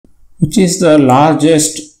Which is the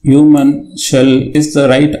largest human shell is the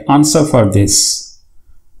right answer for this.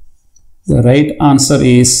 The right answer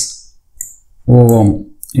is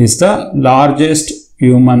ovum is the largest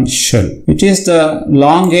human shell. Which is the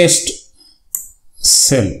longest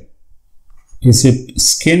cell? Is it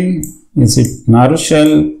skin? Is it nerve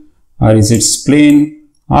shell? Or is it spleen?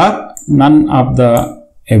 Or none of the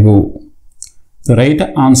above? The right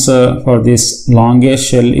answer for this longest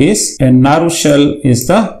shell is a nerve shell is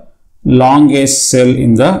the longest cell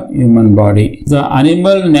in the human body. The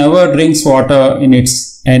animal never drinks water in its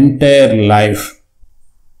entire life.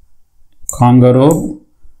 Kangaroo,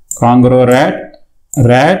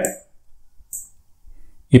 rat,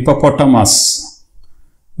 hippopotamus.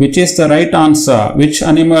 Which is the right answer? Which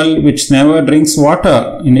animal which never drinks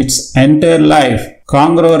water in its entire life?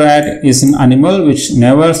 Kangaroo rat is an animal which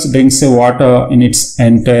never drinks water in its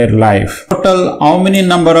entire life. Total, how many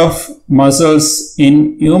number of muscles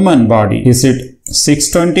in human body? Is it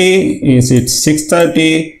 620? Is it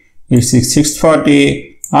 630? Is it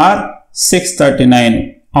 640? Or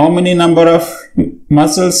 639? How many number of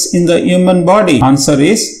muscles in the human body? Answer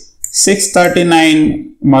is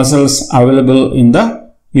 639 muscles available in the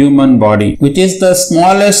human body. Which is the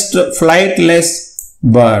smallest flightless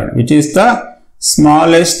bird? Which is the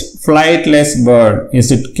smallest flightless bird?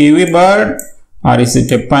 Is it kiwi bird, or is it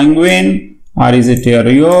a penguin, or is it a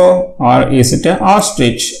rio, or is it a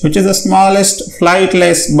ostrich? Which is the smallest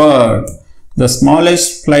flightless bird? The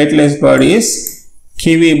smallest flightless bird is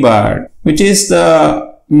kiwi bird. Which is the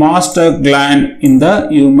master gland in the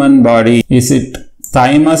human body? Is it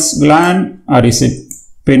thymus gland, or is it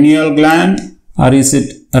pineal gland, or is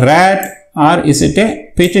it rat, or is it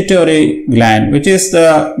a pituitary gland? Which is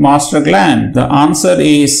the master gland? The answer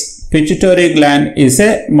is pituitary gland is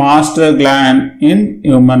a master gland in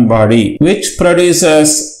human body, which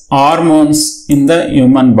produces hormones in the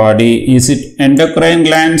human body. Is it endocrine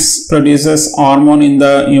glands produces hormone in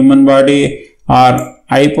the human body, or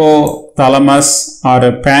hypothalamus, or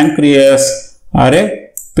a pancreas, or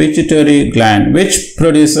a pituitary gland which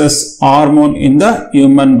produces hormone in the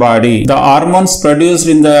human body? The hormones produced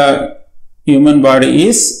in the human body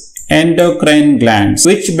is endocrine glands.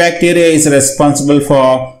 Which bacteria is responsible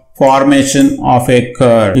for formation of a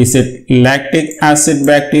curd? Is it lactic acid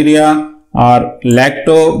bacteria, or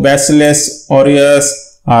lactobacillus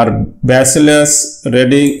aureus, or bacillus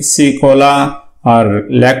redicola, or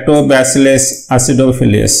lactobacillus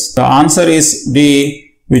acidophilus? The answer is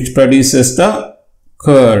D, which produces the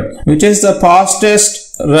curd. Which is the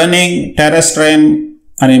fastest running terrestrian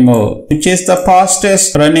animal? Which is the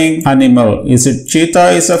fastest running animal? Is it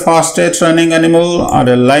cheetah is the fastest running animal, or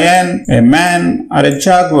a lion, a man, or a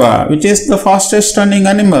jaguar? Which is the fastest running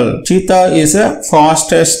animal? Cheetah is the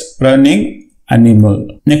fastest running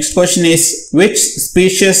animal. Next question is, which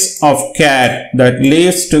species of cat that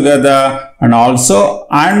lives together and also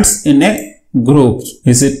hunts in a group?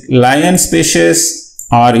 Is it lion species,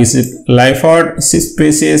 or is it leopard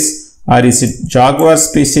species, or is it jaguar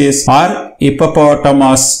species, or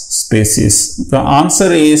hippopotamus species? The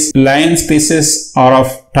answer is lion species are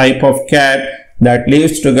of type of cat that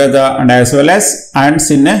lives together and as well as hunts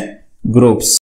in a groups.